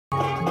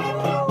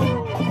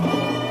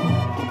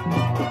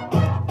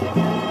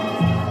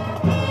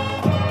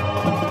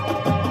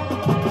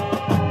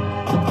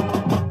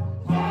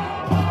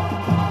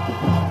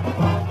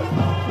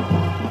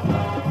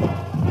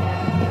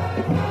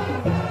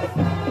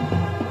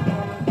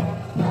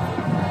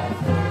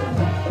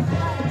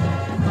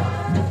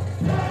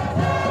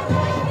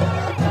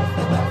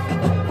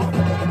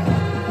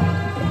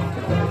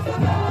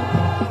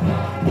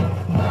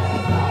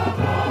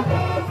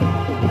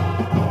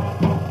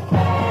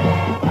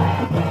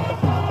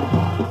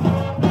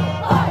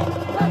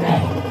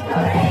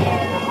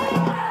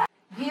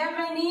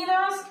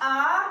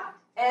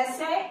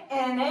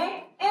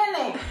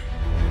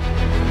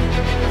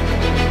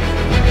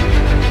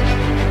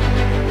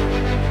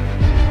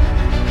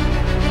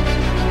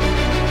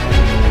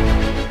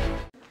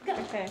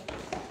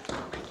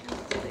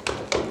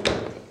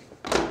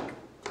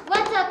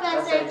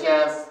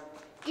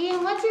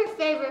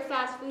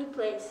fast food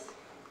place?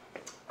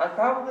 I'd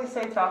probably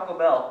say Taco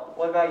Bell.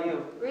 What about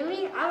you?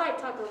 Really? I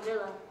like Taco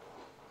Villa.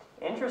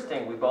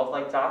 Interesting, we both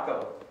like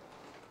taco.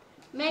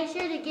 Make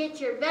sure to get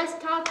your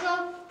best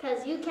taco,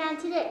 because you can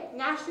today.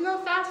 National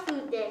Fast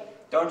Food Day.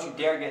 Don't you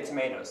dare get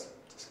tomatoes.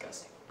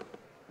 Disgusting.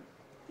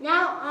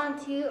 Now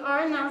on to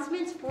our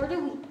announcements for the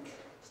week.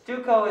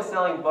 Stuco is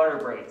selling butter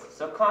braids,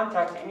 so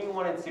contact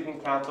anyone in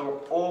student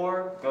council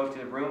or go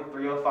to room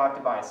 305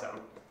 to buy some.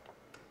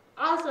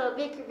 Also, a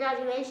big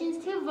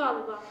congratulations to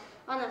volleyball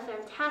on a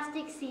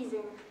fantastic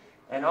season.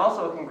 And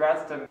also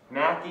congrats to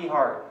Mackie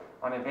Hart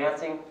on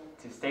advancing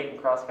to state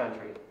and cross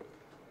country.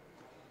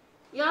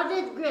 Y'all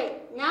did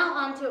great. Now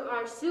on to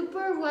our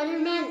super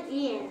weatherman,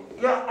 Ian.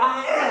 Yeah,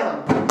 I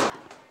am!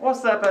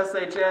 What's up,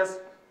 SHS?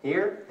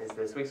 Here is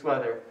this week's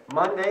weather.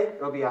 Monday,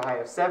 it'll be a high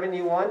of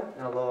 71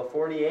 and a low of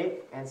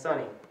 48 and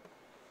sunny.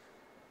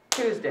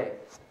 Tuesday,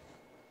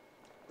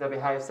 there'll be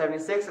a high of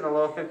 76 and a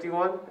low of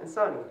 51 and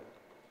sunny.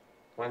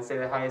 Wednesday,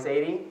 the high is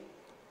 80,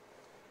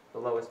 the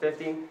low is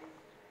 50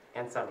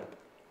 and sunny.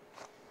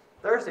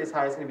 Thursday's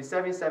high is going to be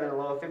 77 and a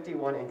low of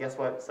 51 and guess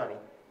what? Sunny.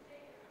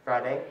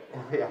 Friday,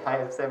 it'll be a high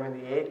of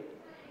 78,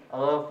 a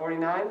low of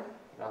 49 and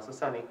also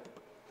sunny.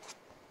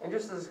 And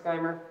just as a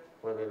disclaimer,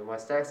 we live in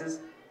West Texas,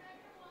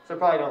 so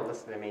probably don't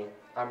listen to me.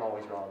 I'm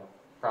always wrong,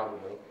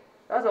 probably.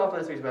 That's all for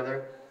this week's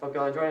weather. Hope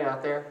y'all enjoying it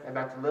out there. And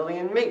back to Lily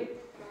and me.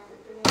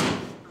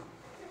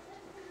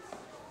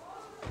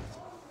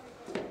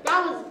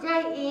 That was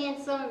great,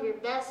 Ian. Some of your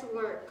best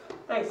work.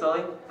 Thanks,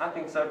 Lily. I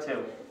think so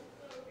too.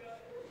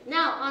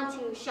 Now on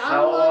to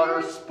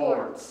Shallowwater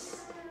Sports.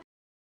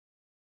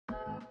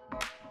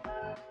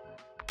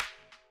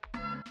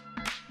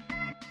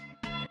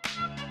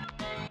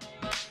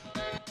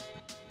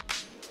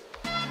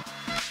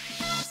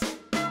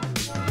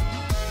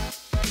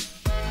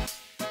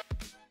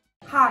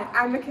 Hi,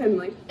 I'm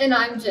McKinley. And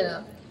I'm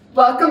Jenna.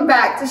 Welcome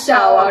back to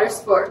Shallowwater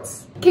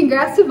Sports.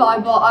 Congrats to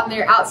volleyball on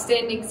their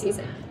outstanding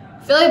season.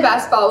 Philly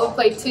basketball will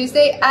play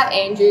Tuesday at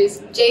Andrews,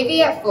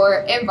 JV at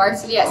 4, and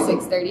varsity at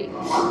 6:30.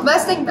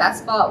 Mustang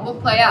basketball will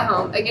play at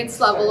home against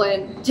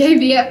Levelland,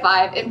 JV at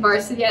 5, and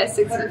varsity at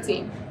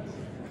 6:15.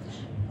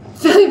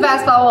 Philly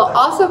basketball will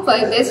also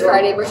play this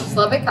Friday versus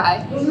Lubbock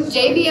High,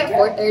 JV at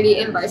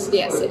 4:30, and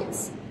varsity at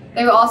 6.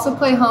 They will also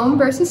play home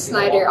versus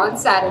Snyder on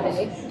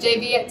Saturday,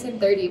 JV at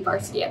 10:30,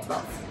 varsity at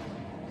 12.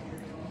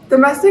 The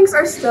Mustangs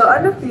are still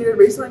undefeated,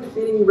 recently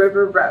defeating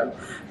River Road.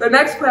 Their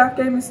next playoff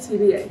game is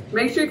TBA.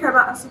 Make sure you come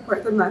out and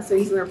support the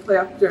Mustangs in their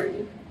playoff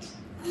journey.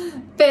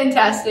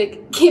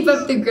 Fantastic. Keep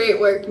up the great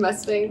work,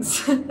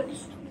 Mustangs.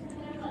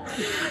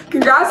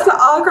 Congrats to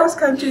all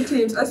cross-country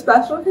teams. A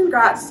special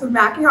congrats to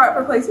Mackie Hart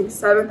for placing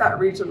 7th at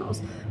regionals.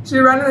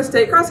 She'll run in the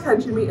state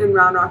cross-country meet in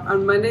Round Rock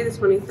on Monday the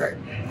 23rd.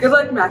 Good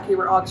luck, Mackie.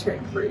 We're all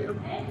cheering for you.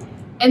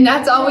 And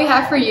that's all we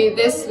have for you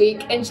this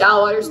week in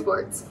Shallowwater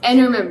Sports. And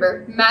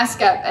remember,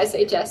 mask up,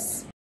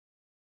 SHS.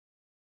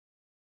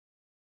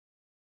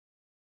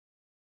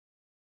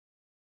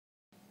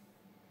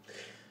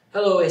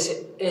 Hello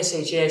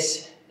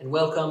SHS, and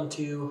welcome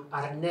to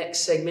our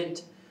next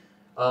segment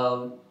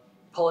of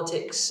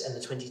politics and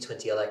the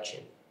 2020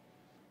 election.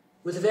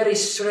 With a very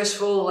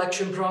stressful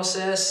election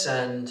process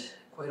and,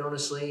 quite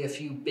honestly, a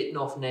few bitten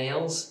off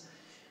nails,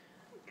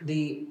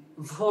 the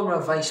former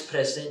Vice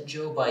President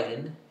Joe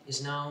Biden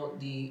is now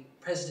the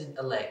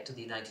President-elect of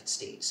the United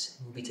States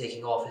and will be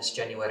taking office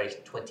January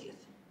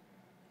 20th.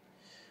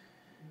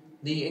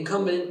 The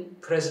incumbent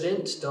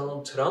President,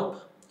 Donald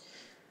Trump,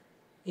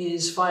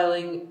 is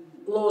filing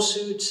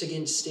lawsuits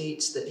against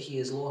states that he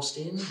has lost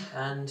in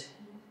and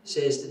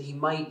says that he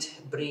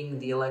might bring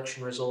the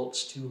election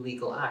results to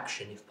legal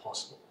action if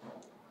possible.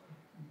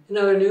 In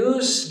other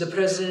news, the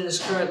President has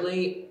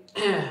currently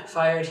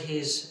fired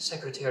his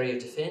Secretary of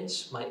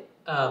Defense,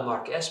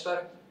 Mark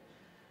Esper,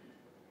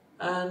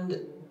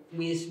 and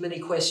with many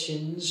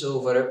questions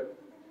over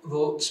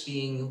votes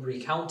being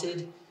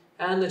recounted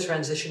and the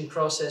transition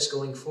process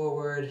going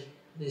forward,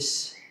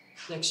 this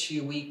next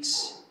few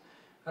weeks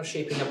are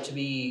shaping up to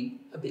be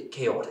a bit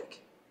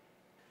chaotic.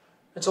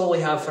 That's all we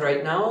have for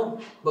right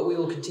now, but we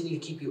will continue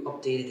to keep you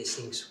updated as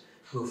things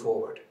move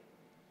forward.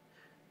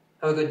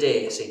 Have a good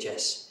day,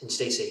 SHS, and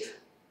stay safe.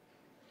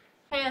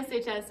 Hey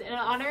SHS, in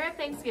honor of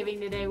Thanksgiving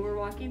today, we're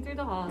walking through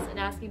the halls and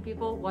asking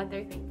people what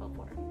they're thankful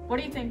for. What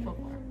are you thankful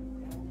for?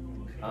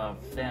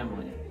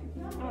 Family.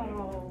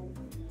 Oh.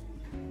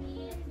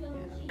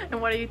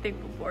 And what are you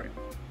thankful for?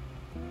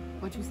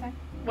 What'd you say?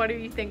 What are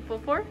you thankful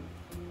for?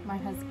 My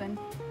husband.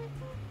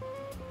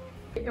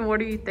 And what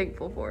are you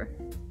thankful for?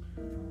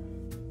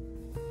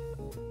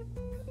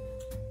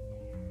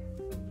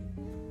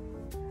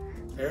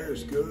 Air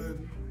is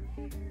good.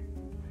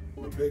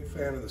 I'm a big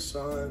fan of the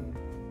sun.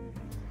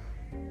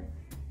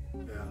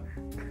 Yeah.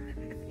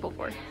 Thankful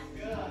for.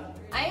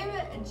 I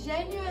am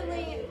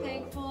genuinely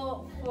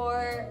thankful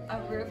for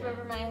a roof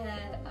over my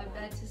head, a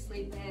bed to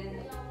sleep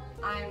in,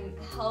 I'm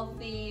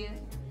healthy,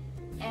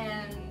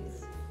 and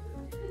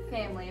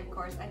family, of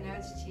course. I know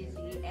it's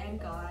cheesy, and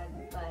God,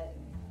 but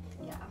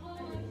yeah.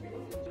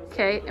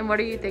 Okay, and what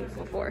are you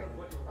thankful for?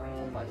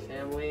 My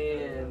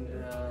family and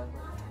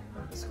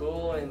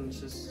School and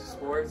just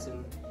sports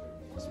and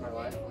just my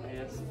life, I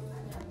guess.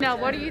 Now,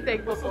 what are you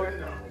thankful for?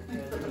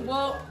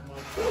 Well,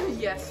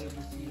 yes.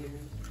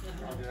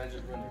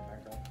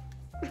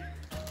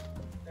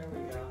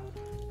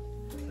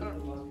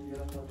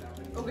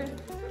 Okay.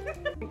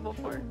 Thankful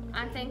for?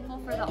 I'm thankful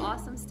for the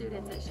awesome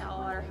students at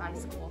Shallowater High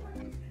School.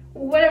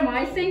 What am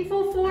I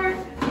thankful for?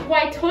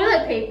 Why,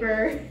 toilet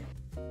paper.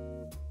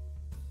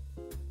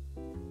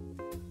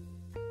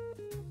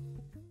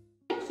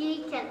 What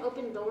key can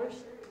open doors?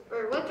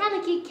 Or what kind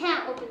of key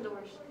can't open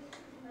doors?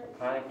 What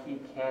kind of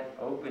key can't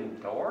open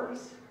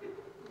doors?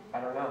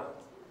 I don't know.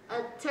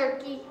 A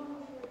turkey.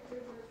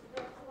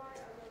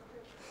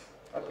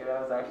 Okay,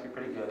 that was actually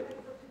pretty good.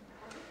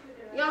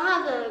 Y'all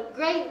have a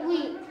great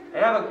week.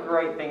 Have a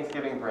great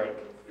Thanksgiving break.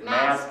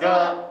 Mask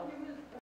up.